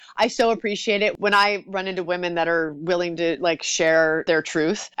I so appreciate it when I run into women that are willing to like share their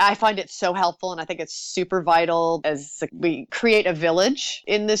truth. I find it so helpful, and I think it's super vital as we create a village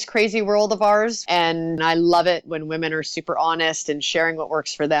in this crazy world of ours. And I love it when women are super honest and sharing what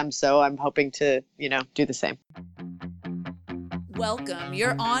works for them. So I'm hoping to, do the same. Welcome.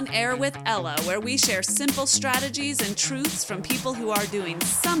 You're on air with Ella, where we share simple strategies and truths from people who are doing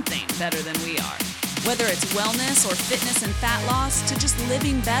something better than we are. Whether it's wellness or fitness and fat loss, to just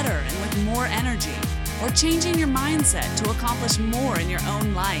living better and with more energy, or changing your mindset to accomplish more in your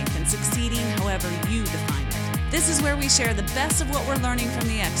own life and succeeding however you define it. This is where we share the best of what we're learning from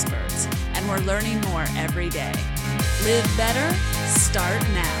the experts, and we're learning more every day. Live better, start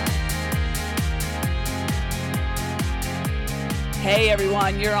now. Hey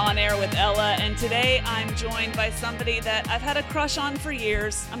everyone, you're on air with Ella, and today I'm joined by somebody that I've had a crush on for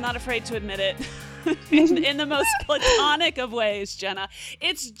years. I'm not afraid to admit it. in the most platonic of ways, Jenna.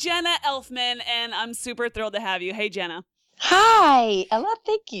 It's Jenna Elfman, and I'm super thrilled to have you. Hey, Jenna. Hi, Ella.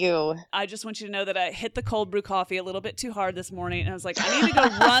 Thank you. I just want you to know that I hit the cold brew coffee a little bit too hard this morning, and I was like, I need to go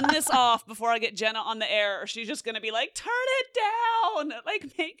run this off before I get Jenna on the air, or she's just going to be like, turn it down, like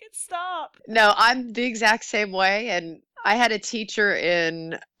make it stop. No, I'm the exact same way, and I had a teacher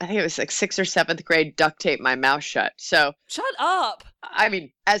in, I think it was like 6th or 7th grade, duct tape my mouth shut. So shut up. I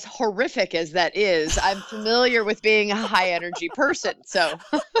mean, as horrific as that is, I'm familiar with being a high energy person. So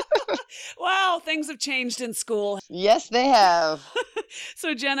wow, things have changed in school. Yes, they have.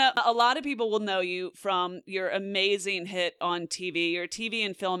 So Jenna, a lot of people will know you from your amazing hit on TV. You're a TV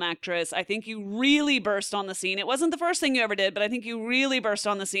and film actress. I think you really burst on the scene. It wasn't the first thing you ever did, but I think you really burst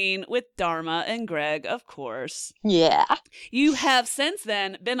on the scene with Dharma and Greg, of course. Yeah. You have since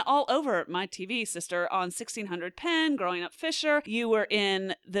then been all over My TV Sister on 1600 Penn, Growing Up Fisher. You were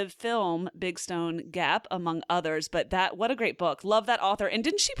in the film Big Stone Gap, among others, but what a great book. Love that author. And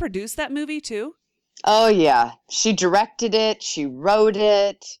didn't she produce that movie too? Oh, yeah. She directed it. She wrote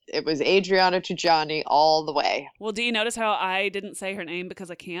it. It was Adriana Trigiani all the way. Well, do you notice how I didn't say her name because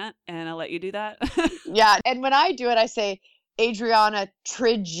I can't, and I'll let you do that? Yeah. And when I do it, I say Adriana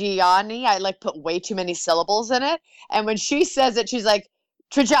Trigiani. I put way too many syllables in it. And when she says it, she's like,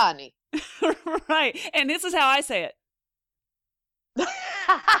 Trigiani. Right. And this is how I say it.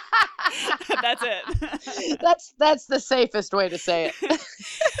 That's it. That's the safest way to say it.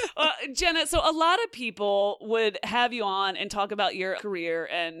 Jenna, so a lot of people would have you on and talk about your career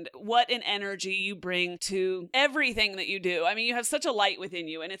and what an energy you bring to everything that you do. I mean, you have such a light within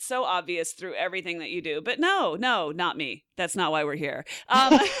you, and it's so obvious through everything that you do. But no, not me. That's not why we're here.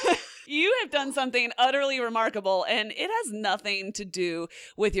 You have done something utterly remarkable, and it has nothing to do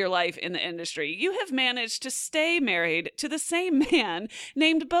with your life in the industry. You have managed to stay married to the same man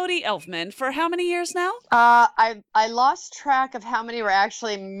named Bodie Elfman for how many years now? I lost track of how many were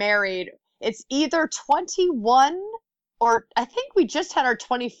actually married. It's either 21 or I think we just had our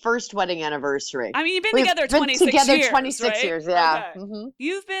 21st wedding anniversary. I mean, you've been together 26 years. Been together 26 right? years, yeah. Okay. Mm-hmm.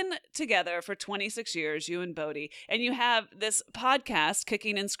 You've been together for 26 years, you and Bodie, and you have this podcast,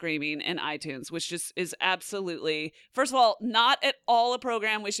 Kicking and Screaming, in iTunes, which just is absolutely, first of all, not at all a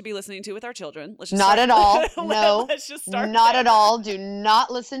program we should be listening to with our children. Let's just not at all. No, let's just start not there. At all. Do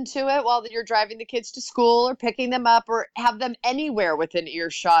not listen to it while you're driving the kids to school or picking them up or have them anywhere within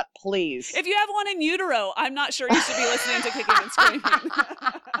earshot, please. If you have one in utero, I'm not sure you should be listening to Kicking and Screaming.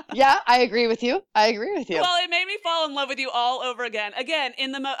 Yeah, I agree with you. Well, it made me fall in love with you all over again. Again,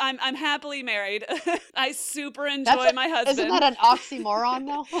 I'm happily married. I super enjoy my husband. Isn't that an oxymoron,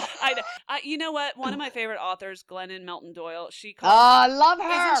 though? You know what? One of my favorite authors, Glennon Melton Doyle. I love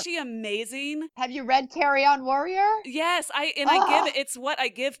her. Isn't she amazing? Have you read Carry On Warrior? Yes, it's what I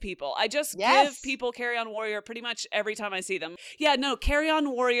give people. I just give people Carry On Warrior pretty much every time I see them. Yeah, no, Carry On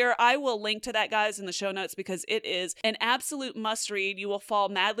Warrior. I will link to that, guys, in the show notes because it is an absolute must-read. You will fall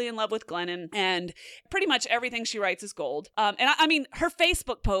madly in love with Glennon, and pretty much everything she writes is gold. And I mean, her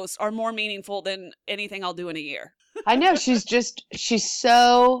Facebook posts are more meaningful than anything I'll do in a year. I know. She's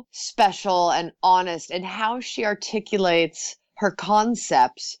so special and honest, and how she articulates her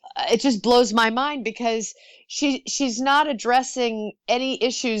concepts, it just blows my mind because she's not addressing any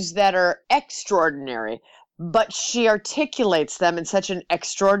issues that are extraordinary, but she articulates them in such an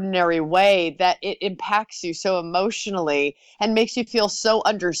extraordinary way that it impacts you so emotionally and makes you feel so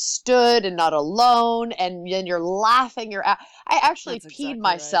understood and not alone. And then you're laughing. I actually peed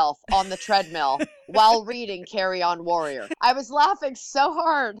myself on the treadmill while reading Carry On Warrior. I was laughing so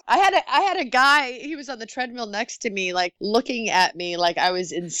hard. I had a guy, he was on the treadmill next to me, like looking at me like I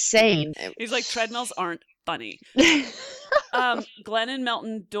was insane. He's like, treadmills aren't funny. Glennon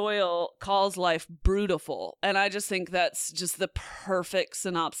Melton Doyle calls life brutal, and I just think that's just the perfect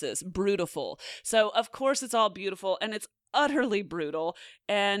synopsis. Brutal. So of course it's all beautiful, and it's utterly brutal,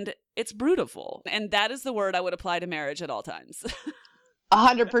 and it's brutal, and that is the word I would apply to marriage at all times.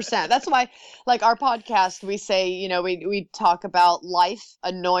 100%. That's why, like our podcast, we say, we talk about life,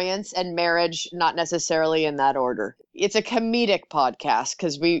 annoyance, and marriage, not necessarily in that order. It's a comedic podcast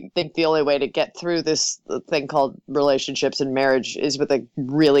because we think the only way to get through this thing called relationships and marriage is with a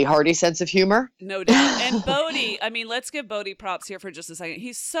really hearty sense of humor. No doubt. And Bodhi, I mean, let's give Bodhi props here for just a second.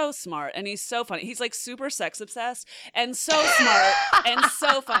 He's so smart and he's so funny. He's like super sex obsessed and so smart and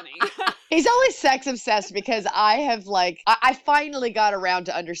so funny. He's only sex obsessed because I finally got around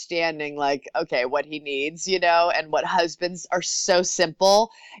to understanding okay, what he needs, and what husbands are so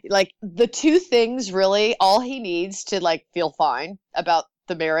simple. Like the two things really, all he needs to feel fine about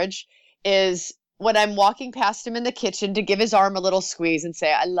the marriage is when I'm walking past him in the kitchen to give his arm a little squeeze and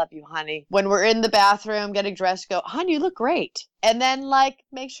say, I love you, honey. When we're in the bathroom getting dressed, go, honey, you look great. And then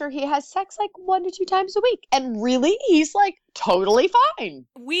make sure he has sex 1 to 2 times a week. And really, he's totally fine.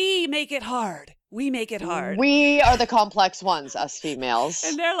 We make it hard. We make it hard. We are the complex ones, us females.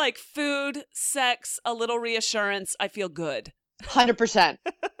 And they're like food, sex, a little reassurance. I feel good. 100%.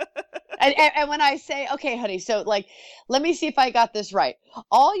 And when I say, okay, honey, so let me see if I got this right.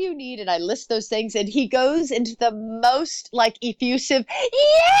 All you need, and I list those things, and he goes into the most effusive,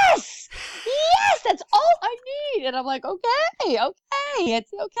 yes, that's all I need. And I'm like, okay,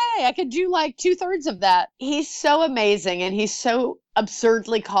 it's okay. I could do 2/3 of that. He's so amazing, and he's so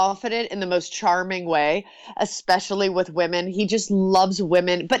absurdly confident in the most charming way, especially with women. He just loves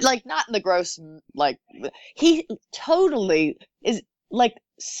women, but not in the gross, he totally is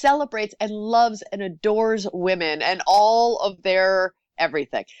celebrates and loves and adores women and all of their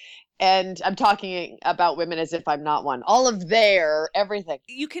everything. And I'm talking about women as if I'm not one. All of their everything.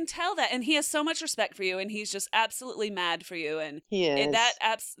 You can tell that. And he has so much respect for you. And he's just absolutely mad for you. And he is.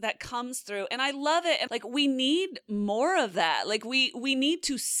 That comes through. And I love it. And we need more of that. We need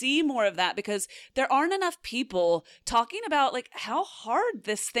to see more of that because there aren't enough people talking about how hard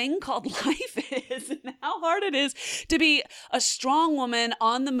this thing called life is and how hard it is to be a strong woman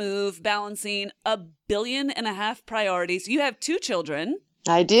on the move, balancing 1.5 billion priorities. You have 2 children.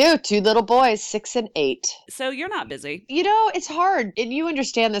 I do. 2 little boys, 6 and 8. So you're not busy. It's hard. And you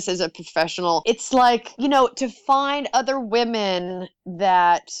understand this as a professional. It's to find other women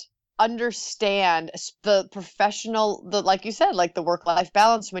that understand the professional, like you said, the work-life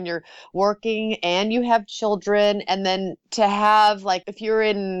balance when you're working and you have children. And then to have, if you're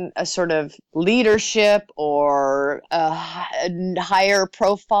in a sort of leadership or a higher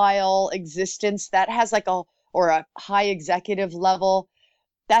profile existence that has or a high executive level,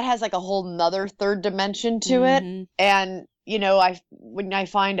 that has a whole nother third dimension to it. And, when I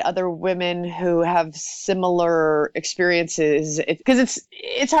find other women who have similar experiences, because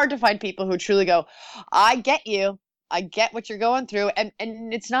it's hard to find people who truly go, I get you. I get what you're going through. And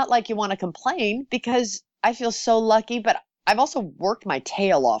it's not like you want to complain because I feel so lucky, but I've also worked my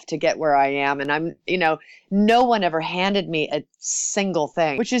tail off to get where I am. And I'm, no one ever handed me a single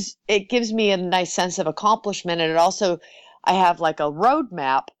thing, it gives me a nice sense of accomplishment. And it also, I have a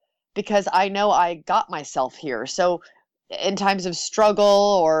roadmap because I know I got myself here. So in times of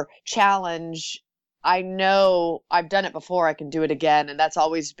struggle or challenge, I know I've done it before, I can do it again. And that's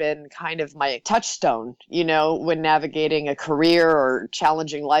always been kind of my touchstone, when navigating a career or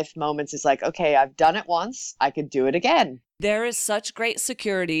challenging life moments. It's okay, I've done it once, I could do it again. There is such great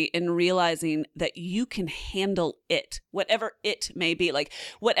security in realizing that you can handle it, whatever it may be.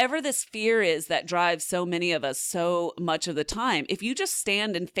 Whatever this fear is that drives so many of us so much of the time, if you just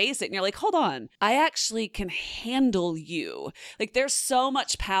stand and face it and you're hold on, I actually can handle you. There's so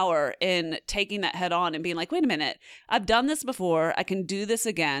much power in taking that head on and being wait a minute, I've done this before. I can do this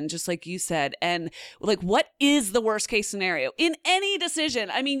again, just like you said. And what is the worst case scenario in any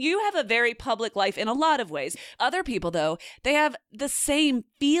decision? I mean, you have a very public life in a lot of ways. Other people, though, they have the same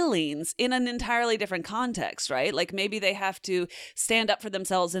feelings in an entirely different context, right? Maybe they have to stand up for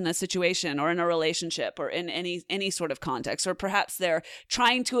themselves in a situation or in a relationship or in any sort of context, or perhaps they're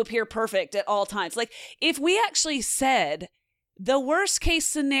trying to appear perfect at all times. If we actually said, the worst case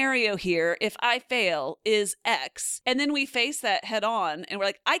scenario here, if I fail, is X. And then we face that head on and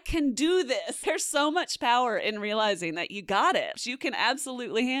we're I can do this. There's so much power in realizing that you got it. You can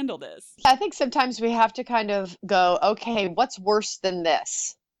absolutely handle this. I think sometimes we have to kind of go, okay, what's worse than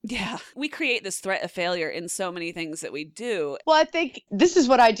this? Yeah. We create this threat of failure in so many things that we do. Well, I think this is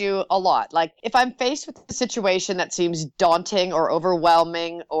what I do a lot. Like if I'm faced with a situation that seems daunting or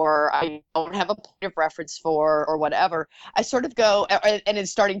overwhelming, or I don't have a point of reference for, or whatever, I sort of go, and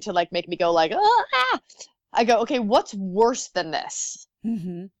it's starting to like make me go like, "Ah, ah." I go, okay, what's worse than this?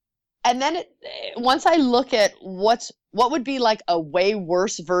 Mm-hmm. And then once I look at what would be like a way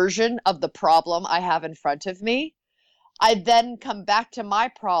worse version of the problem I have in front of me, I then come back to my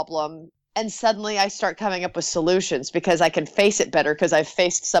problem and suddenly I start coming up with solutions because I can face it better because I've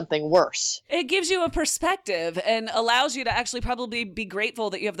faced something worse. It gives you a perspective and allows you to actually probably be grateful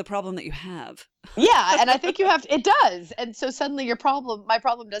that you have the problem that you have. Yeah, and I think it does. And so suddenly my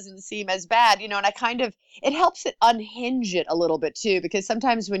problem doesn't seem as bad, and I kind of, it helps it unhinge it a little bit too, because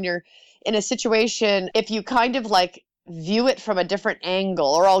sometimes when you're in a situation, if you kind of like view it from a different angle,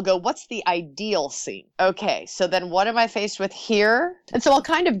 or I'll go, what's the ideal scene? Okay, so then what am I faced with here? And so I'll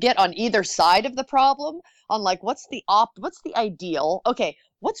kind of get on either side of the problem on like, what's the ideal? Okay,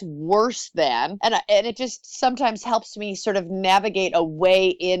 what's worse than? And it just sometimes helps me sort of navigate a way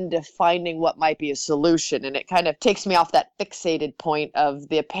into finding what might be a solution. And it kind of takes me off that fixated point of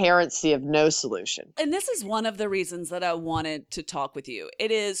the apparency of no solution. And this is one of the reasons that I wanted to talk with you.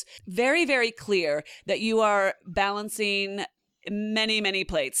 It is very, very clear that you are balancing many, many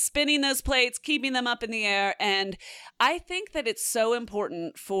plates, spinning those plates, keeping them up in the air. And I think that it's so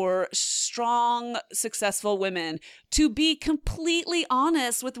important for strong, successful women to be completely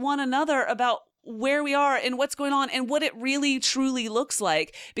honest with one another about where we are and what's going on and what it really truly looks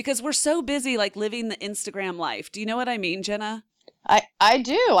like, because we're so busy like living the Instagram life. Do you know what I mean, Jenna? I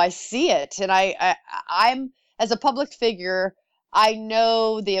do. I see it. And I'm, as a public figure, I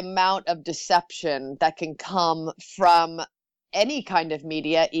know the amount of deception that can come from any kind of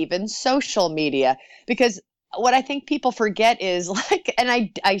media, even social media, because what I think people forget is like, and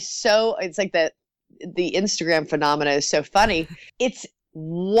it's like the Instagram phenomena is so funny. It's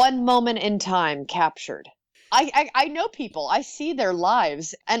one moment in time captured. I know people, I see their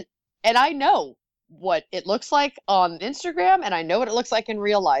lives, and I know what it looks like on Instagram, and I know what it looks like in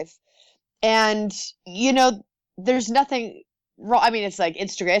real life. And, there's nothing wrong. I mean, it's like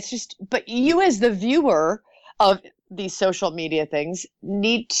Instagram, but you as the viewer of these social media things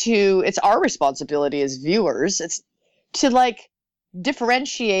it's our responsibility as viewers. It's to like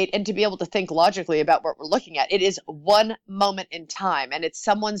differentiate and to be able to think logically about what we're looking at. It is one moment in time and it's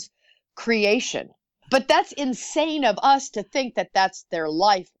someone's creation. But that's insane of us to think that that's their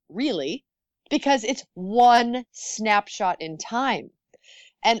life really, because it's one snapshot in time.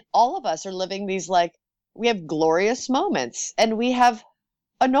 And all of us are living these like, we have glorious moments and we have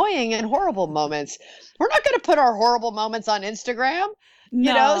annoying and horrible moments. We're not going to put our horrible moments on Instagram.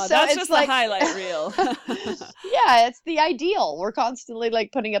 So that's it's just like the highlight reel. Yeah, it's the ideal. We're constantly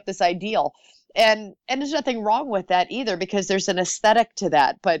like putting up this ideal. And there's nothing wrong with that either, because there's an aesthetic to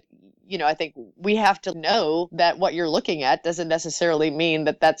that. But, I think we have to know that what you're looking at doesn't necessarily mean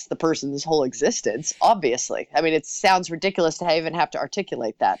that that's the person's whole existence, obviously. I mean, it sounds ridiculous to even have to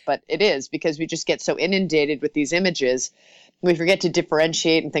articulate that, but it is, because we just get so inundated with these images, we forget to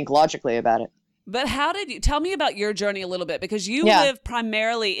differentiate and think logically about it. But tell me about your journey a little bit, because you live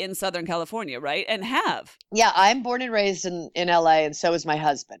primarily in Southern California, right? And have. Yeah, I'm born and raised in LA, and so is my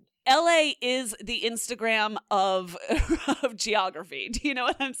husband. LA is the Instagram of geography. Do you know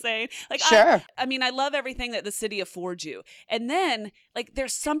what I'm saying? Like, sure. I mean, I love everything that the city affords you. And then like,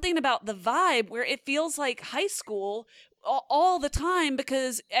 there's something about the vibe where it feels like high school all the time,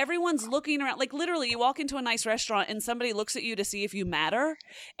 because everyone's looking around. Like literally you walk into a nice restaurant and somebody looks at you to see if you matter.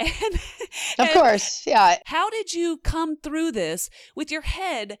 Of course. Yeah. How did you come through this with your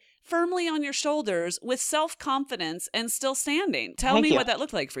head firmly on your shoulders, with self-confidence, and still standing? Tell me what that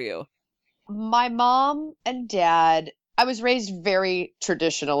looked like for you. My mom and dad, I was raised very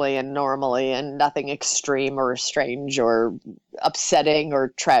traditionally and normally, and nothing extreme or strange or upsetting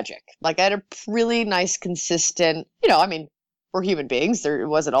or tragic. Like I had a really nice, consistent, I mean, we're human beings. It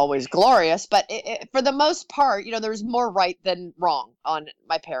wasn't always glorious, but for the most part, there was more right than wrong on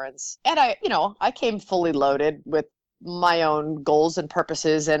my parents. And I came fully loaded with my own goals and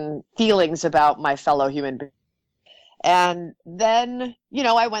purposes and feelings about my fellow human beings. And then,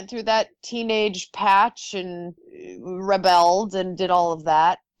 I went through that teenage patch and rebelled and did all of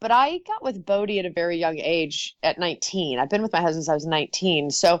that. But I got with Bodhi at a very young age at 19. I've been with my husband since I was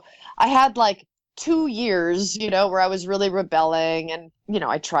 19. So I had like 2 years, where I was really rebelling, and,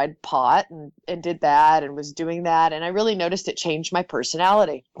 I tried pot and did that and was doing that. And I really noticed it changed my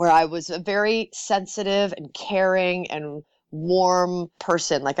personality, where I was a very sensitive and caring and warm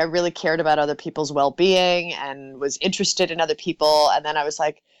person. Like I really cared about other people's well-being and was interested in other people. And then I was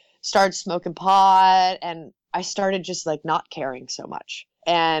like, started smoking pot and I started just like not caring so much.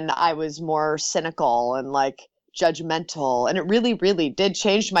 And I was more cynical and like judgmental. And it really, really did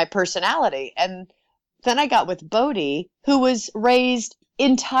change my personality. And then I got with Bodhi, who was raised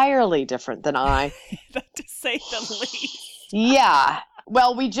entirely different than I. To say the least. Yeah.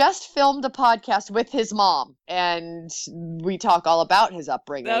 Well, we just filmed a podcast with his mom, and we talk all about his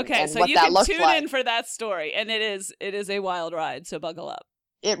upbringing. Okay, and so what you that can looked tune like. in for that story, and it is a wild ride. So buckle up.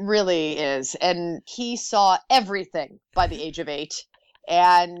 It really is. And he saw everything by the age of 8,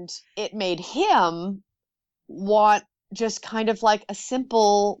 and it made him want just kind of like a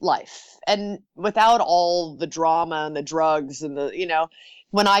simple life and without all the drama and the drugs and the.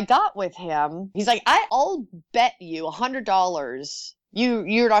 When I got with him, he's like, I'll bet you $100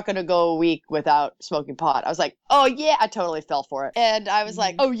 you're not going to go a week without smoking pot. I was like, oh yeah, I totally fell for it. And I was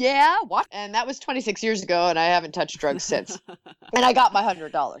like, oh yeah, what? And that was 26 years ago, and I haven't touched drugs since. And I got my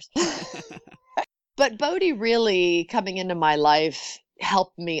 $100. But Bodhi really coming into my life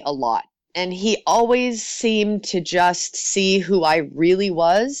helped me a lot. And he always seemed to just see who I really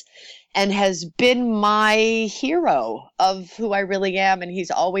was and has been my hero of who I really am. And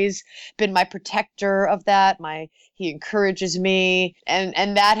he's always been my protector of that. He encourages me.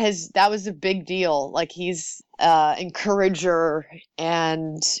 And that was a big deal. Like he's encourager.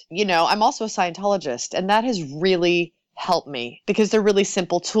 And, I'm also a Scientologist, and that has really help me because they're really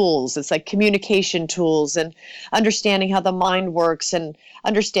simple tools. It's like communication tools and understanding how the mind works and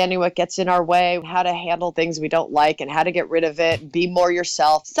understanding what gets in our way, how to handle things we don't like and how to get rid of it, be more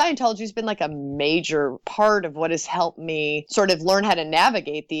yourself. Scientology has been like a major part of what has helped me sort of learn how to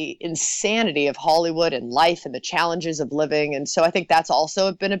navigate the insanity of Hollywood and life and the challenges of living. And so I think that's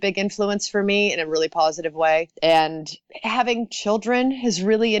also been a big influence for me in a really positive way. And having children has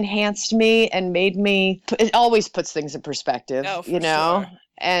really enhanced me and made me, it always puts things in perspective, sure.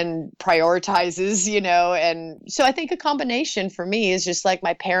 And prioritizes, and so I think a combination for me is just like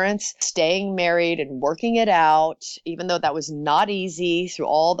my parents staying married and working it out, even though that was not easy through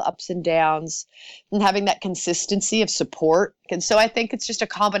all the ups and downs, and having that consistency of support. And so I think it's just a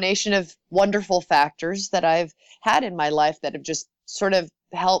combination of wonderful factors that I've had in my life that have just sort of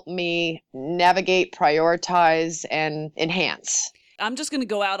helped me navigate, prioritize, and enhance. I'm just going to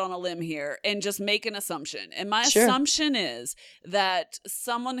go out on a limb here and just make an assumption. And my Sure. assumption is that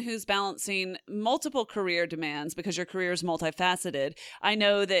someone who's balancing multiple career demands, because your career is multifaceted, I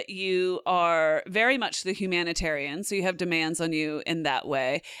know that you are very much the humanitarian, so you have demands on you in that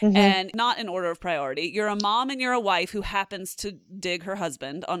way, and not in order of priority. You're a mom and you're a wife who happens to dig her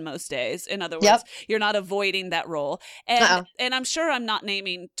husband on most days. In other words, you're not avoiding that role. And I'm sure I'm not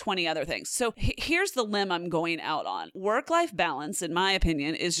naming 20 other things. So here's the limb I'm going out on. Work-life balance, in my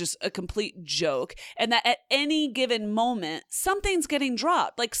opinion, is just a complete joke. And that at any given moment, something's getting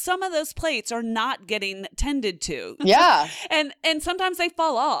dropped. Like some of those plates are not getting tended to. Yeah. and sometimes they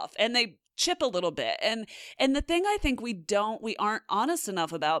fall off and they chip a little bit. And the thing I think we aren't honest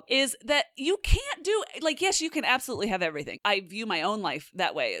enough about is that you can't do, like, yes, you can absolutely have everything. I view my own life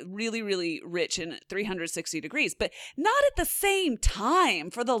that way, really, really rich in 360 degrees, but not at the same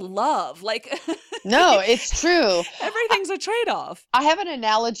time for the love. Like, no, it's true. Everything's a trade-off. I have an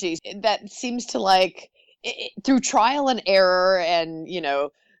analogy that seems to through trial and error and,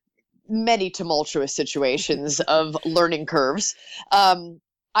 many tumultuous situations of learning curves.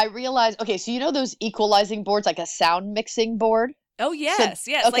 I realized, okay, so those equalizing boards, like a sound mixing board? Oh, yes,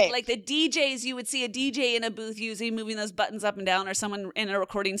 yes. Okay. Like the DJs, you would see a DJ in a booth usually moving those buttons up and down, or someone in a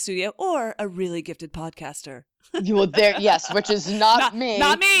recording studio, or a really gifted podcaster. Yes, which is not me.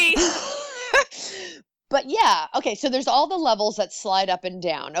 Not me. But yeah, okay, so there's all the levels that slide up and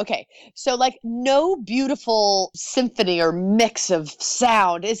down. Okay, so like no beautiful symphony or mix of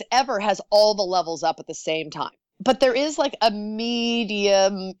sound has all the levels up at the same time. But there is like a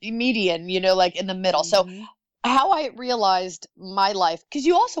median, like in the middle. So how I realized my life, because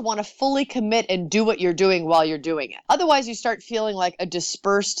you also want to fully commit and do what you're doing while you're doing it. Otherwise, you start feeling like a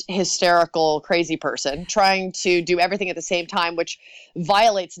dispersed, hysterical, crazy person trying to do everything at the same time, which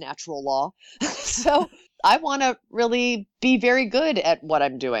violates natural law. So I want to really be very good at what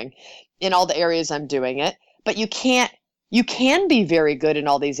I'm doing in all the areas I'm doing it. But you can be very good in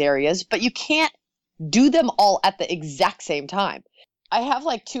all these areas, but you can't do them all at the exact same time. I have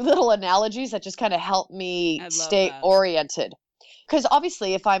like two little analogies that just kind of help me stay oriented. Because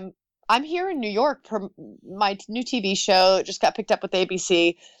obviously if I'm here in New York for my new TV show, it just got picked up with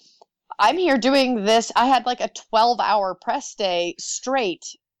ABC. I'm here doing this. I had like a 12-hour press day straight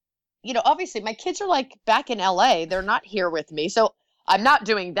obviously my kids are like back in LA. They're not here with me. So I'm not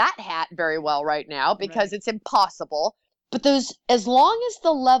doing that hat very well right now because Right. it's impossible. But as long as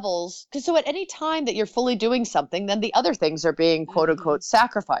the levels, because so at any time that you're fully doing something, then the other things are being quote Mhm. unquote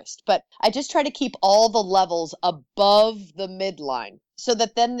sacrificed. But I just try to keep all the levels above the midline so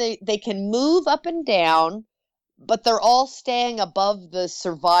that then they can move up and down, but they're all staying above the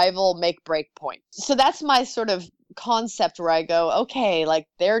survival make break point. So that's my sort of concept where I go, okay, like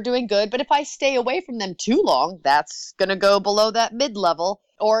they're doing good, but if I stay away from them too long, that's going to go below that mid level.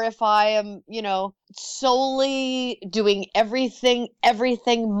 Or if I am, solely doing everything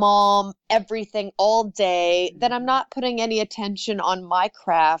mom, everything all day, then I'm Mhm. not putting any attention on my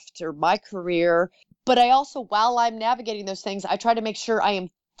craft or my career. But I also, while I'm navigating those things, I try to make sure I am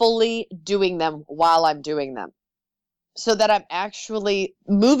fully doing them while I'm doing them so that I'm actually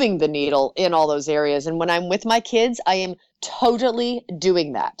moving the needle in all those areas. And when I'm with my kids, I am totally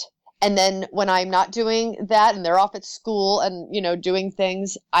doing that. And then when I'm not doing that and they're off at school and, doing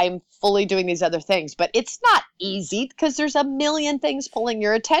things, I'm fully doing these other things. But it's not easy because there's a million things pulling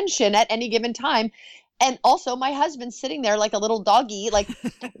your attention at any given time. And also my husband's sitting there like a little doggy, like,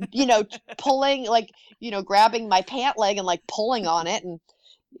 pulling, like, grabbing my pant leg and like pulling on it. And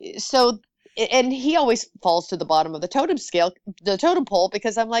so and he always falls to the bottom of the totem pole,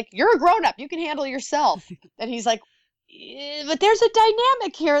 because I'm like, you're a grown up, you can handle yourself. And he's like, but there's a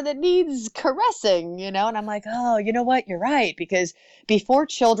dynamic here that needs caressing, and I'm like, oh, you know what, you're right, because before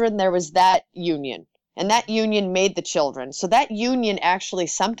children there was that union, and that union made the children. So that union actually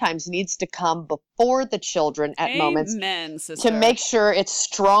sometimes needs to come before the children at moments Amen, to sister. make sure it's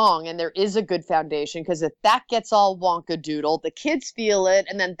strong and there is a good foundation. Because if that gets all wonkadoodle, the kids feel it,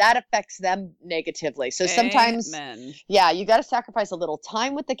 and then that affects them negatively. So sometimes, Amen. yeah, you got to sacrifice a little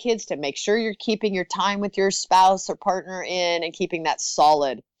time with the kids to make sure you're keeping your time with your spouse or partner in and keeping that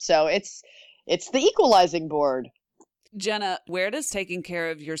solid. So it's the equalizing board. Jenna, where does taking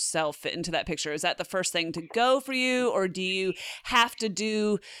care of yourself fit into that picture? Is that the first thing to go for you, or do you have to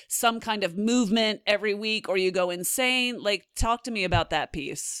do some kind of movement every week, or you go insane? Like, talk to me about that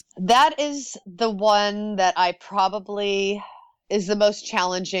piece. That is the one that I probably is the most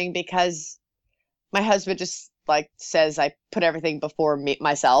challenging, because my husband just like says I put everything before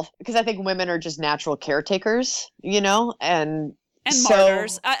myself, because I think women are just natural caretakers, and And so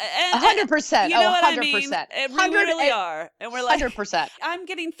martyrs. And, 100%. you Oh, know what I mean? 100%. We 100, really are. And we're like, 100%. I'm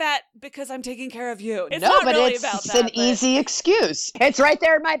getting fat because I'm taking care of you. It's No, not but really about it's an that, but easy excuse. It's right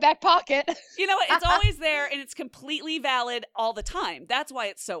there in my back pocket. you know what? It's always there and it's completely valid all the time. That's why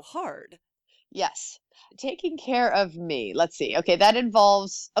it's so hard. Yes. Taking care of me. Let's see. Okay, that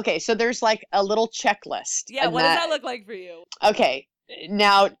involves, okay, so there's like a little checklist. Yeah, And what does that look like for you? okay,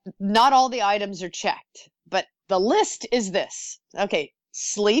 now not all the items are checked, but the list is this. Okay,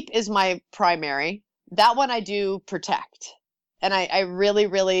 sleep is my primary. That one I do protect. And I really,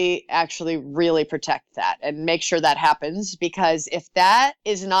 really, actually really protect that and make sure that happens, because if that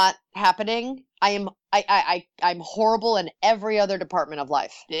is not happening, I'm horrible in every other department of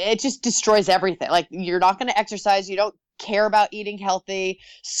life. It just destroys everything. Like, you're not going to exercise, you don't care about eating healthy,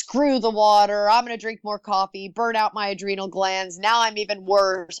 screw the water, I'm going to drink more coffee, burn out my adrenal glands. Now I'm even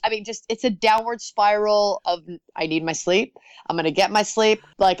worse. I mean, just it's a downward spiral of I need my sleep. I'm going to get my sleep.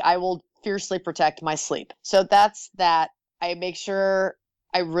 Like, I will fiercely protect my sleep. So that's that. I make sure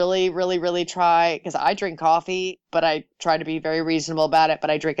I really, really, really try, because I drink coffee, but I try to be very reasonable about it.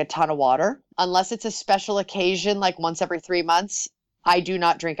 But I drink a ton of water. Unless it's a special occasion, like once every 3 months, I do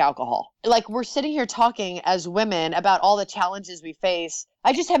not drink alcohol. Like, we're sitting here talking as women about all the challenges we face.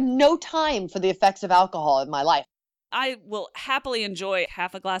 I just have no time for the effects of alcohol in my life. I will happily enjoy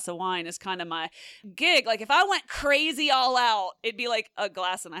half a glass of wine as kind of my gig. Like, if I went crazy all out, it'd be like a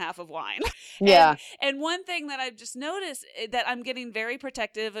glass and a half of wine. Yeah. And one thing that I've just noticed that I'm getting very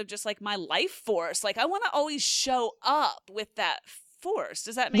protective of, just like my life force. Like, I want to always show up with that force.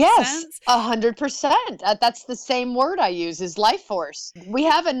 Does that make Yes, sense? 100%. That's the same word I use, is life force. We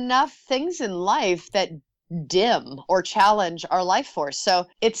have enough things in life that dim or challenge our life force. So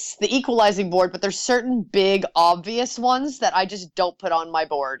it's the equalizing board, but there's certain big obvious ones that I just don't put on my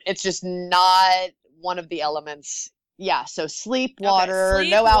board. It's just not one of the elements. Yeah, so sleep, water,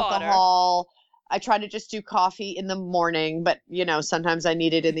 sleep, no water. alcohol. I try to just do coffee in the morning, but sometimes I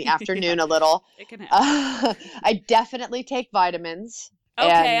need it in the afternoon a little. It can happen. I definitely take vitamins. Okay,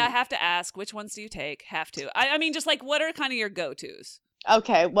 And I have to ask, which ones do you take? Have to. I mean, just like, what are kind of your go-tos?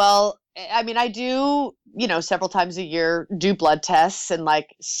 okay, well, I mean, I do, several times a year, do blood tests and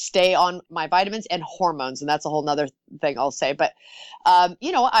like stay on my vitamins and hormones. And that's a whole nother thing I'll say. But,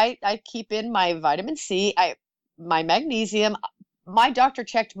 I keep in my vitamin C, my magnesium, my doctor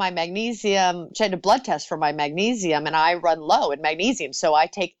checked my magnesium, checked a blood test for my magnesium, and I run low in magnesium. So I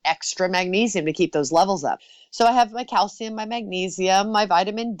take extra magnesium to keep those levels up. So I have my calcium, my magnesium, my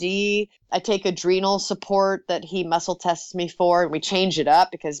vitamin D. I take adrenal support that he muscle tests me for, and we change it up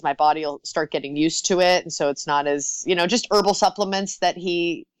because my body will start getting used to it. And so it's not as, just herbal supplements that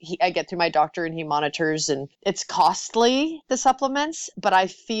I get through my doctor and he monitors, and it's costly, the supplements, but I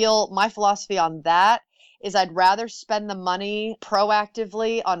feel my philosophy on that is I'd rather spend the money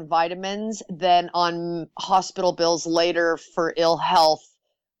proactively on vitamins than on hospital bills later for ill health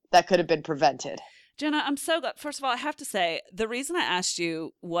that could have been prevented. Jenna, I'm so glad. First of all, I have to say, the reason I asked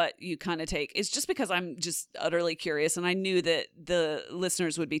you what you kind of take is just because I'm just utterly curious, and I knew that the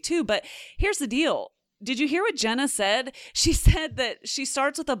listeners would be too. But here's the deal. Did you hear what Jenna said? She said that she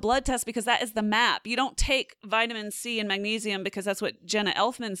starts with a blood test because that is the map. You don't take vitamin C and magnesium because that's what Jenna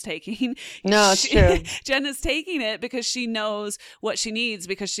Elfman's taking. No, it's true. Jenna's taking it because she knows what she needs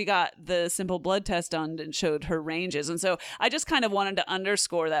because she got the simple blood test done and showed her ranges. And so I just kind of wanted to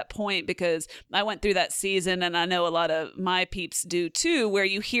underscore that point because I went through that season, and I know a lot of my peeps do too, where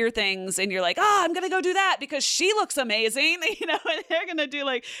you hear things and you're like, I'm going to go do that because she looks amazing, and they're going to do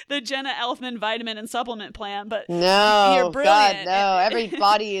like the Jenna Elfman vitamin and supplement plan, but no, you're brilliant. God, no. Every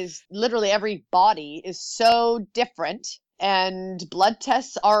body is so different, and blood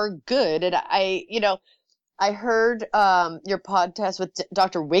tests are good. And I heard your podcast with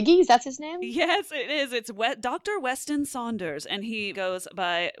Dr. Wiggy. That's his name? Yes, it is. It's Dr. Weston Saunders, and he goes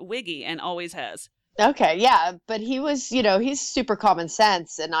by Wiggy and always has. Okay, yeah, but he was, he's super common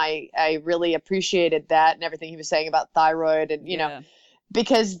sense, and I really appreciated that and everything he was saying about thyroid, and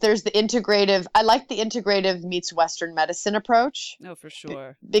because there's I like the integrative meets Western medicine approach. No, for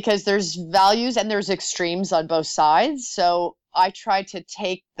sure. Because there's values and there's extremes on both sides. So I try to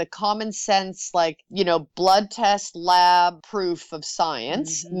take the common sense, blood test, lab proof of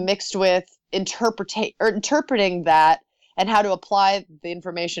science mixed with interpreting that and how to apply the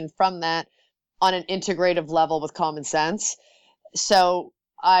information from that on an integrative level with common sense. So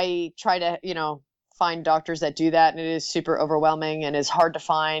I try to, find doctors that do that, and it is super overwhelming and is hard to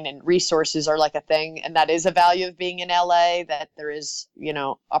find, and resources are like a thing, and that is a value of being in LA, that there is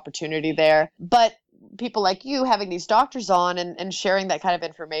opportunity there. But people like you having these doctors on and sharing that kind of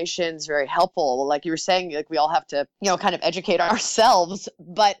information is very helpful. Like you were saying, we all have to kind of educate ourselves,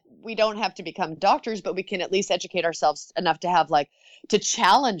 but we don't have to become doctors, but we can at least educate ourselves enough to have to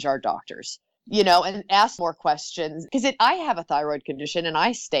challenge our doctors, and ask more questions, because I have a thyroid condition and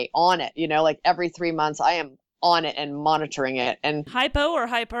I stay on it, every 3 months I am on it and monitoring it. And hypo or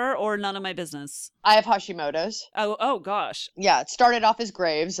hyper or none of my business? I have Hashimoto's. Oh gosh. Yeah. It started off as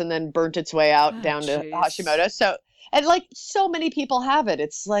Graves and then burnt its way out down to Hashimoto's. So, and so many people have it.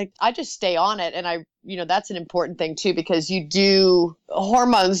 It's I just stay on it. And that's an important thing too, because you do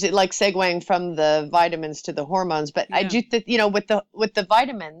hormones, segueing from the vitamins to the hormones. But I do think, with the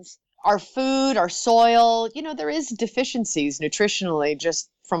vitamins, our food, our soil, there is deficiencies nutritionally just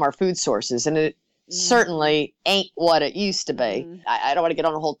from our food sources. And it certainly ain't what it used to be. I don't want to get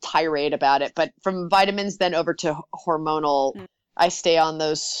on a whole tirade about it, but from vitamins then over to hormonal, I stay on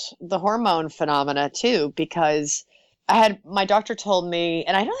the hormone phenomena too, because my doctor told me,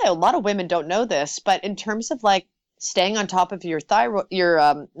 and I know that a lot of women don't know this, but in terms of staying on top of your thyroid,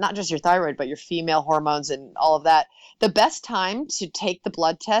 not just your thyroid, but your female hormones and all of that, the best time to take the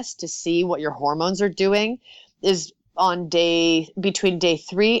blood test to see what your hormones are doing is between day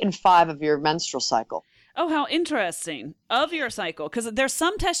 3 and 5 of your menstrual cycle. Oh, how interesting. Of your cycle. Because there's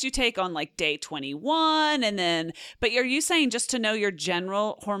some tests you take on day 21 but are you saying just to know your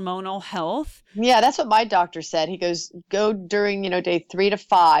general hormonal health? Yeah, that's what my doctor said. He goes, go during, day 3 to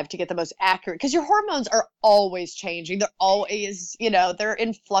 5 to get the most accurate, because your hormones are always changing. They're always, they're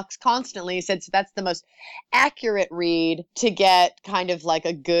in flux constantly. He said, so that's the most accurate read to get kind of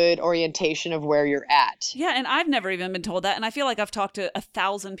a good orientation of where you're at. Yeah. And I've never even been told that. And I feel like I've talked to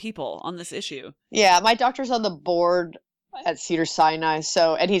 1,000 people on this issue. Yeah. My doctor's on the board at Cedars-Sinai.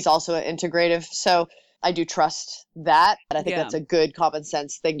 And he's also an integrative. So I do trust that. And I think that's a good common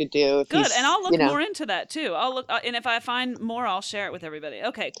sense thing to do. Good. And I'll look more into that too. I'll look, and if I find more, I'll share it with everybody.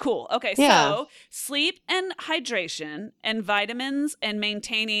 Okay, cool. Okay. Yeah. So sleep and hydration and vitamins and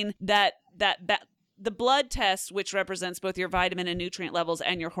maintaining that the blood test, which represents both your vitamin and nutrient levels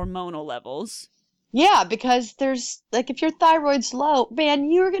and your hormonal levels. Yeah, because there's if your thyroid's low,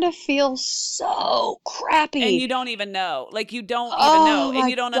 man, you're going to feel so crappy. And you don't even know. You don't even know. And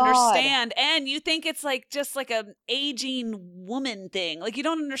you don't understand. And you think it's just an aging woman thing. You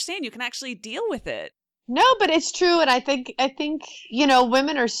don't understand. You can actually deal with it. No, but it's true. And I think,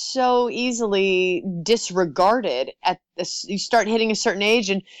 women are so easily disregarded at this. You start hitting a certain age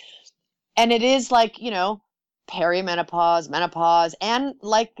and it is like, perimenopause, menopause, and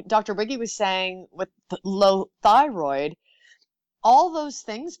like Dr. Wiggy was saying with low thyroid, all those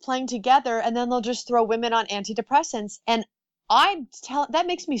things playing together, and then they'll just throw women on antidepressants. And that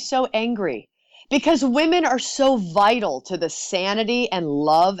makes me so angry because women are so vital to the sanity and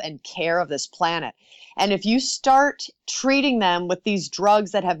love and care of this planet. And if you start treating them with these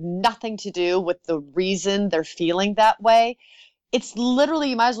drugs that have nothing to do with the reason they're feeling that way, it's literally,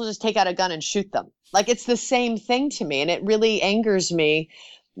 you might as well just take out a gun and shoot them. Like, it's the same thing to me. And it really angers me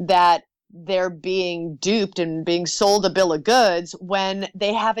that they're being duped and being sold a bill of goods when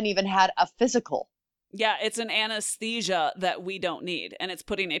they haven't even had a physical. Yeah, it's an anesthesia that we don't need, and it's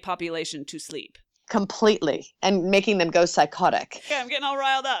putting a population to sleep. Completely, and making them go psychotic. Okay, I'm getting all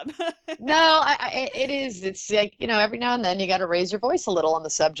riled up. No, it is. It's like, every now and then you got to raise your voice a little on the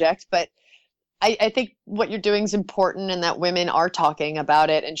subject, but I think what you're doing is important, and that women are talking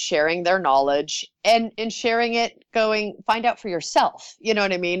about it and sharing their knowledge and sharing it, going, find out for yourself. You know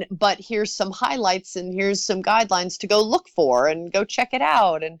what I mean? But here's some highlights and here's some guidelines to go look for and go check it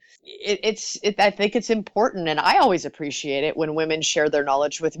out. And I think it's important. And I always appreciate it when women share their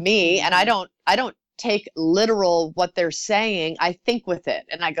knowledge with me. And I don't take literal what they're saying. I think with it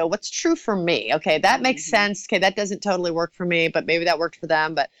and I go, what's true for me? Okay, that makes sense. Okay, that doesn't totally work for me, but maybe that worked for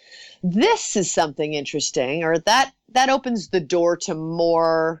them. But this is something interesting, or that opens the door to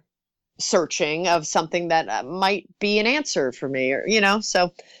more searching of something that might be an answer for me, or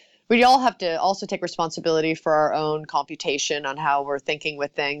so we all have to also take responsibility for our own computation on how we're thinking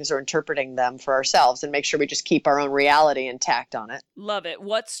with things or interpreting them for ourselves, and make sure we just keep our own reality intact on it. Love it.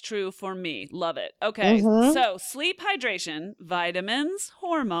 What's true for me? Love it. Okay. So sleep, hydration, vitamins,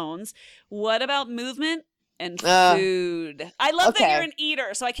 hormones. What about movement and food? I love that you're an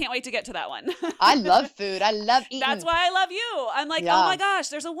eater, so I can't wait to get to that one. I love food. I love eating. That's why I love you. I'm like, oh my gosh,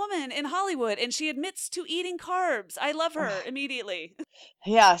 there's a woman in Hollywood and she admits to eating carbs. I love her immediately.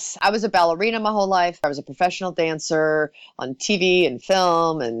 Yes. I was a ballerina my whole life. I was a professional dancer on TV and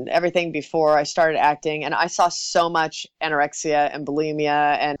film and everything before I started acting. And I saw so much anorexia and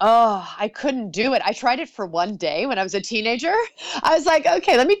bulimia, and I couldn't do it. I tried it for one day when I was a teenager. I was like,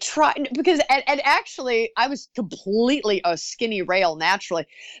 okay, let me try, because, and actually I was completely a skinny rail naturally.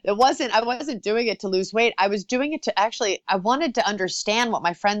 I wasn't doing it to lose weight. I was doing it to I wanted to understand what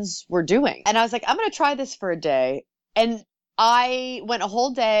my friends were doing. And I was like, I'm going to try this for a day. And I went a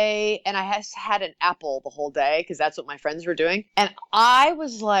whole day and I had an apple the whole day because that's what my friends were doing. And I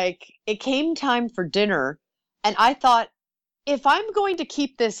was like, it came time for dinner. And I thought, if I'm going to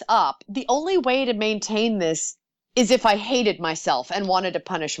keep this up, the only way to maintain this is if I hated myself and wanted to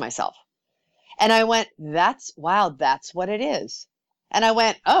punish myself. And I went, that's what it is. And I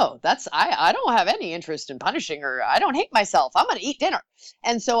went, I don't have any interest in punishing her. I don't hate myself. I'm going to eat dinner.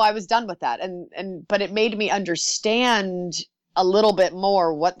 And so I was done with that. But it made me understand a little bit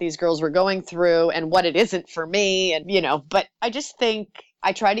more what these girls were going through and what it isn't for me. And, but I just think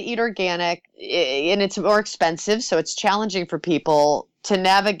I try to eat organic, and it's more expensive. So it's challenging for people to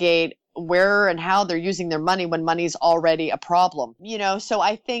navigate where and how they're using their money when money's already a problem. So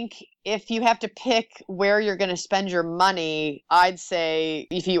I think if you have to pick where you're going to spend your money, I'd say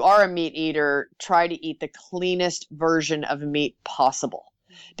if you are a meat eater, try to eat the cleanest version of meat possible,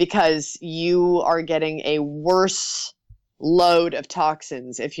 because you are getting a worse load of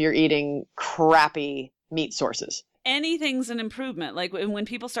toxins if you're eating crappy meat sources. Anything's an improvement. Like when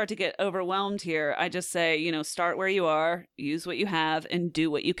people start to get overwhelmed here, I just say, start where you are, use what you have, and do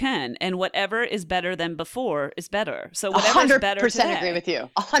what you can. And whatever is better than before is better. So whatever's better today. 100% agree with you.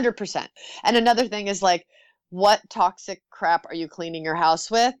 100%. And another thing is, like, what toxic crap are you cleaning your house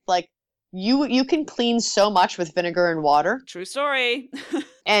with? Like, you can clean so much with vinegar and water. True story.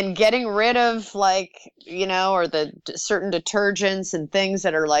 And getting rid of, like, or the certain detergents and things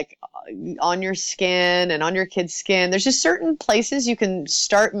that are like on your skin and on your kid's skin. There's just certain places you can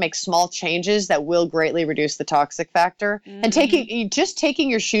start and make small changes that will greatly reduce the toxic factor. And taking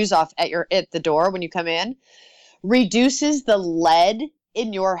your shoes off at the door when you come in reduces the lead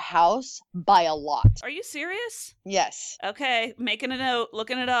in your house by a lot. Are you serious? Yes. Okay, making a note,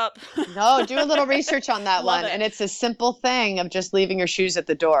 looking it up. No, do a little research on that one. It. And it's a simple thing of just leaving your shoes at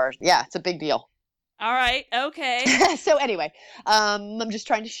the door. Yeah, it's a big deal. All right. Okay. So anyway, I'm just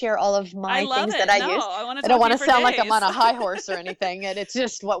trying to share all of my things that I use. I don't want to sound like I'm on a high horse or anything. And it's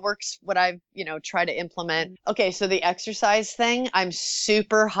just what works, what I've, try to implement. Okay. So the exercise thing, I'm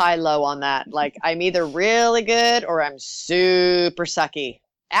super high-low on that. Like, I'm either really good or I'm super sucky.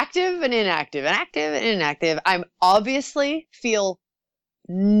 active and inactive and active and inactive. I'm obviously feel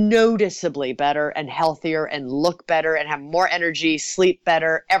noticeably better and healthier and look better and have more energy, sleep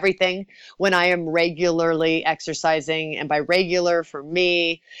better, everything when I am regularly exercising. And by regular for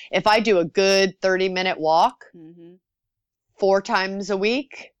me, if I do a good 30-minute walk 4 times a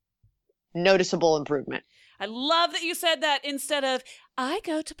week, noticeable improvement. I love that you said that instead of, I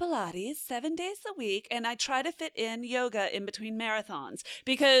go to Pilates 7 days a week and I try to fit in yoga in between marathons,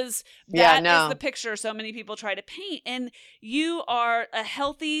 because that is the picture so many people try to paint. And you are a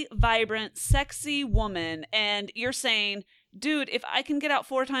healthy, vibrant, sexy woman. And you're saying, dude, if I can get out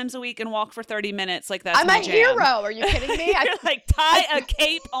 4 times a week and walk for 30 minutes, like that's my jam. I'm a hero. Are you kidding me? You're like, tie a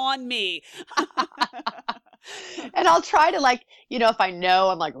cape on me. And I'll try to if I know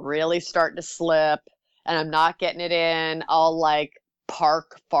I'm like really starting to slip and I'm not getting it in, I'll like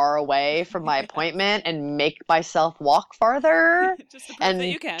park far away from my appointment and make myself walk farther just to prove that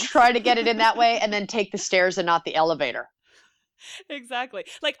you can. Try to get it in that way, and then take the stairs and not the elevator. Exactly.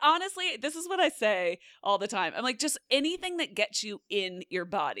 Like, honestly, this is what I say all the time. I'm like, just anything that gets you in your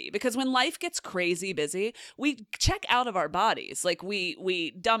body, because when life gets crazy busy, we check out of our bodies. Like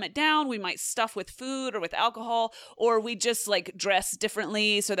we dumb it down. We might stuff with food or with alcohol, or we just like dress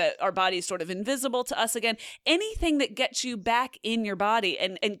differently so that our body is sort of invisible to us again. Anything that gets you back in your body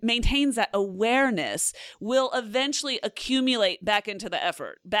and maintains that awareness will eventually accumulate back into the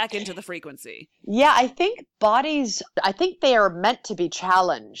effort, back into the frequency. Yeah, I think they are meant to be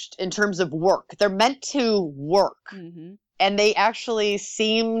challenged in terms of work. They're meant to work. Mm-hmm. And they actually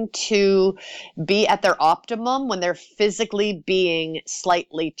seem to be at their optimum when they're physically being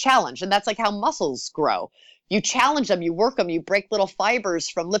slightly challenged. And that's like how muscles grow. You challenge them, you work them, you break little fibers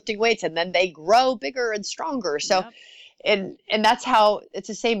from lifting weights, and then they grow bigger and stronger. So yep. And that's how it's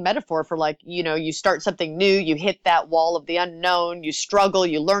the same metaphor for you start something new, you hit that wall of the unknown, you struggle,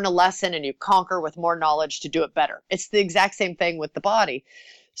 you learn a lesson, and you conquer with more knowledge to do it better. It's the exact same thing with the body.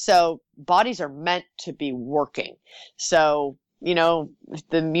 So bodies are meant to be working. So, you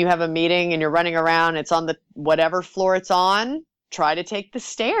have a meeting and you're running around, it's on the whatever floor it's on, try to take the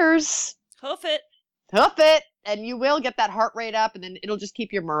stairs. Hoof it. And you will get that heart rate up, and then it'll just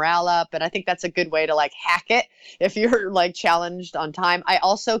keep your morale up. And I think that's a good way to hack it if you're challenged on time. I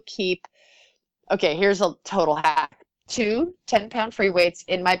also keep, here's a total hack, 2 10-pound free weights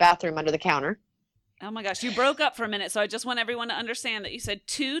in my bathroom under the counter. Oh my gosh, you broke up for a minute. So I just want everyone to understand that you said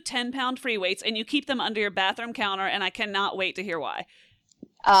 2 10-pound free weights and you keep them under your bathroom counter. And I cannot wait to hear why.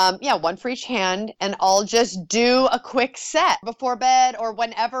 1 for each hand, and I'll just do a quick set before bed or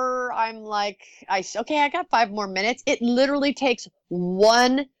whenever I'm I got 5 more minutes. It literally takes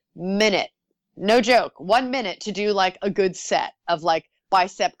 1 minute, no joke, 1 minute to do a good set of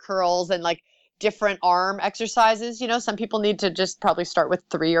bicep curls and different arm exercises. Some people need to just probably start with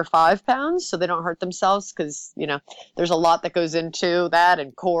 3 or 5 pounds so they don't hurt themselves, because there's a lot that goes into that,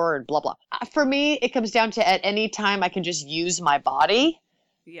 and core and blah blah. For me, it comes down to at any time I can just use my body.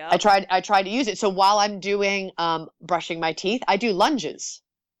 Yeah. I try to use it. So while I'm doing brushing my teeth, I do lunges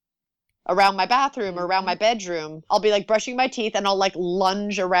around my bathroom or around my bedroom. I'll be brushing my teeth, and I'll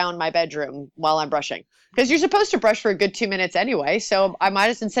lunge around my bedroom while I'm brushing, because you're supposed to brush for a good 2 minutes anyway. So I might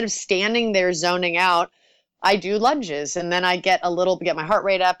as, instead of standing there zoning out, I do lunges, and then I get my heart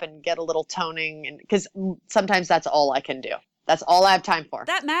rate up and get a little toning, and because sometimes that's all I can do. That's all I have time for.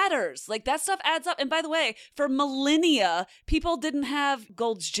 That matters. That stuff adds up. And by the way, for millennia, people didn't have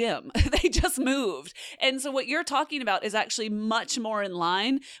Gold's Gym. They just moved. And so what you're talking about is actually much more in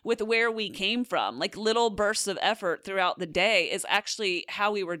line with where we came from. Little bursts of effort throughout the day is actually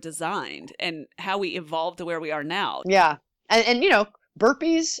how we were designed and how we evolved to where we are now. Yeah. And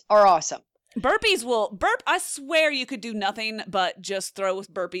burpees are awesome. Burpees I swear you could do nothing but just throw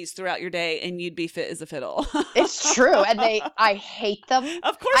burpees throughout your day and you'd be fit as a fiddle. It's true. And I hate them.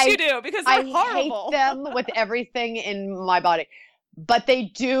 Of course you do, because they're horrible. I hate them with everything in my body. But they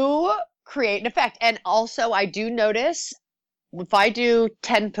do create an effect. And also I do notice if I do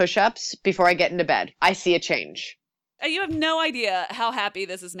 10 push-ups before I get into bed, I see a change. You have no idea how happy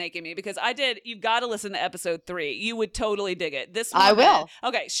this is making me, because you've got to listen to episode 3. You would totally dig it. This woman, I will.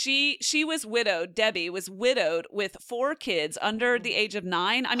 Okay. She was widowed. Debbie was widowed with 4 kids under the age of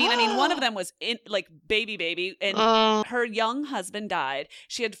 9. I mean, one of them was baby, and her young husband died.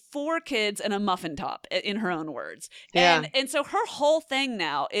 She had 4 kids and a muffin top, in her own words. Yeah. And so her whole thing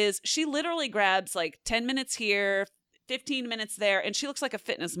now is she literally grabs 10 minutes here, 15 minutes there, and she looks like a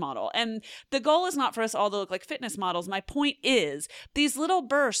fitness model. And the goal is not for us all to look like fitness models. My point is these little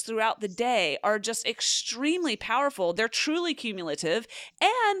bursts throughout the day are just extremely powerful. They're truly cumulative,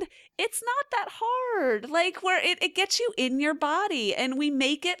 and it's not that hard. Like, where it gets you in your body, and we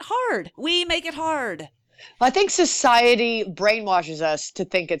make it hard. We make it hard. Well, I think society brainwashes us to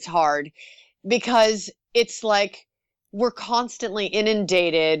think it's hard because it's like we're constantly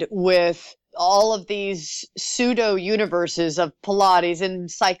inundated with all of these pseudo universes of Pilates and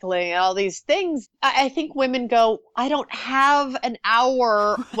cycling and all these things. I think women go, I don't have an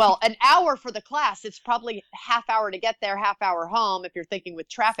hour. Well, an hour for the class. It's probably half hour to get there, half hour home. If you're thinking with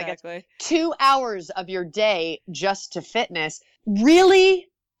traffic, Exactly. It's 2 hours of your day just to fitness. Really,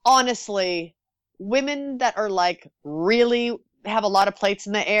 honestly, women that are like really have a lot of plates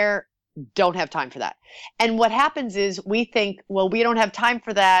in the air don't have time for that. And what happens is we think, well, we don't have time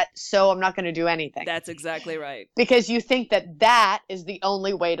for that, so I'm not going to do anything. That's exactly right. Because you think that that is the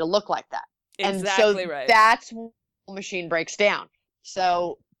only way to look like that. Exactly and so right. That's when the machine breaks down.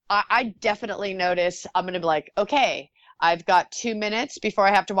 So I definitely notice I'm going to be like, okay, I've got 2 minutes before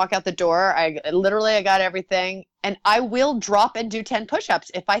I have to walk out the door. I got everything. And I will drop and do 10 push-ups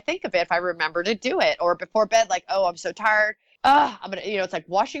if I think of it, if I remember to do it. Or before bed, like, oh, I'm so tired. I'm going to, it's like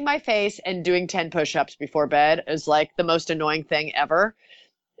washing my face and doing 10 push-ups before bed is like the most annoying thing ever.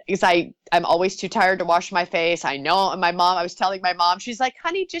 Because I'm always too tired to wash my face. I know. And I was telling my mom, she's like,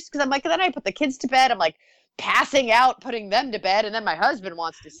 honey, just because I'm like, then I put the kids to bed. I'm like passing out, putting them to bed. And then my husband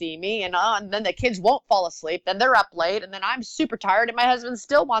wants to see me. And then the kids won't fall asleep. Then they're up late. And then I'm super tired. And my husband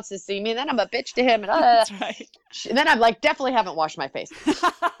still wants to see me. And then I'm a bitch to him. And That's right. And then I'm like, definitely haven't washed my face.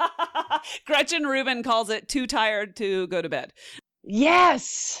 Gretchen Rubin calls it too tired to go to bed.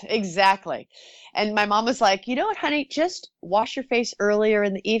 Yes, exactly. And my mom was like, you know what, honey, just wash your face earlier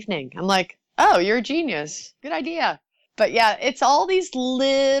in the evening. I'm like, oh, you're a genius. Good idea. But yeah, it's all these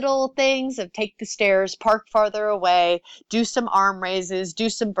little things of take the stairs, park farther away, do some arm raises, do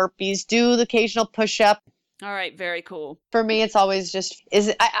some burpees, do the occasional push-up. All right, very cool. For me, it's always just,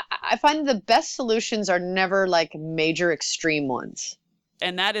 I find the best solutions are never like major extreme ones.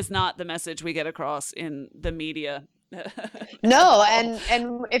 And that is not the message we get across in the media. No, and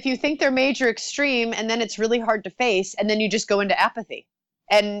if you think they're major extreme and then it's really hard to face and then you just go into apathy.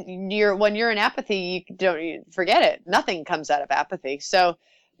 And when you're in apathy, you forget it. Nothing comes out of apathy. So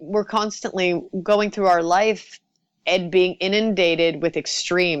we're constantly going through our life and being inundated with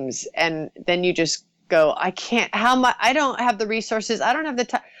extremes. And then you just go, I don't have the resources. I don't have the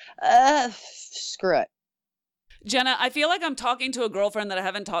time. Screw it. Jenna, I feel like I'm talking to a girlfriend that I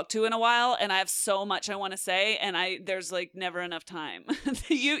haven't talked to in a while, and I have so much I want to say, and there's like never enough time.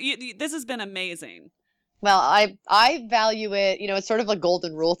 This has been amazing. Well, I value it. It's sort of a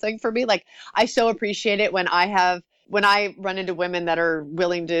golden rule thing for me. Like, I so appreciate it when I run into women that are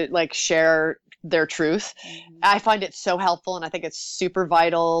willing to like share their truth. Mm-hmm. I find it so helpful, and I think it's super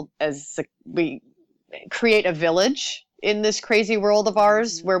vital as we create a village in this crazy world of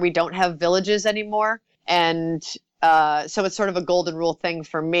ours, mm-hmm. where we don't have villages anymore. And so it's sort of a golden rule thing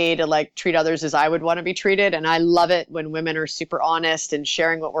for me to like treat others as I would want to be treated. And I love it when women are super honest and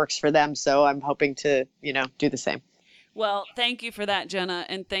sharing what works for them. So I'm hoping to, do the same. Well, thank you for that, Jenna.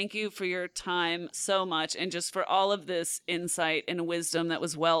 And thank you for your time so much. And just for all of this insight and wisdom that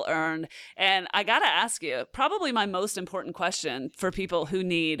was well earned. And I got to ask you, probably my most important question for people who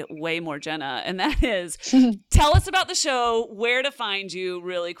need way more Jenna. And that is, tell us about the show, where to find you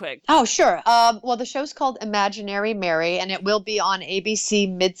really quick. Oh, sure. Well, the show's called Imaginary Mary, and it will be on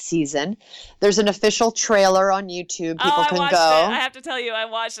ABC mid-season. There's an official trailer on YouTube. People can go. I have to tell you, I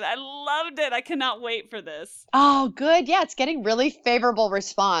watched it. I loved it. I cannot wait for this. Oh, good. Yeah, it's getting really favorable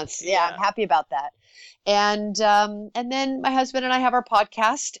response. Yeah, I'm happy about that. And then my husband and I have our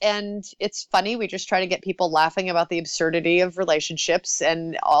podcast, and it's funny. We just try to get people laughing about the absurdity of relationships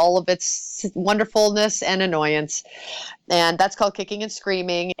and all of its wonderfulness and annoyance. And that's called Kicking and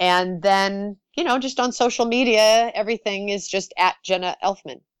Screaming. And then, just on social media, everything is just at Jenna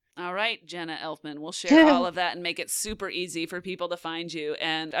Elfman. All right, Jenna Elfman. We'll share all of that and make it super easy for people to find you.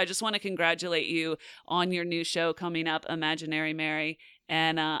 And I just want to congratulate you on your new show coming up, Imaginary Mary.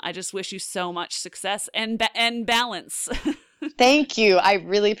 And I just wish you so much success and balance. Thank you. I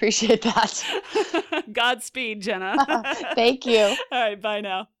really appreciate that. Godspeed, Jenna. Thank you. All right, bye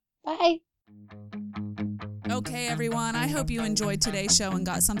now. Bye. Okay, everyone, I hope you enjoyed today's show and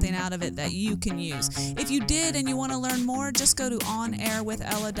got something out of it that you can use. If you did and you want to learn more, just go to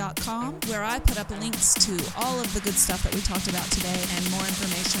onairwithella.com, where I put up links to all of the good stuff that we talked about today and more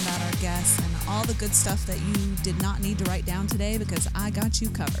information about our guests and all the good stuff that you did not need to write down today because I got you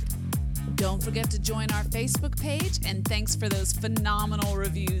covered. Don't forget to join our Facebook page, and thanks for those phenomenal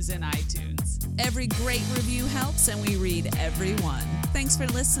reviews in iTunes. Every great review helps, and we read every one. Thanks for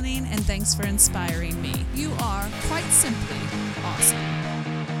listening, and thanks for inspiring me. You are, quite simply, awesome.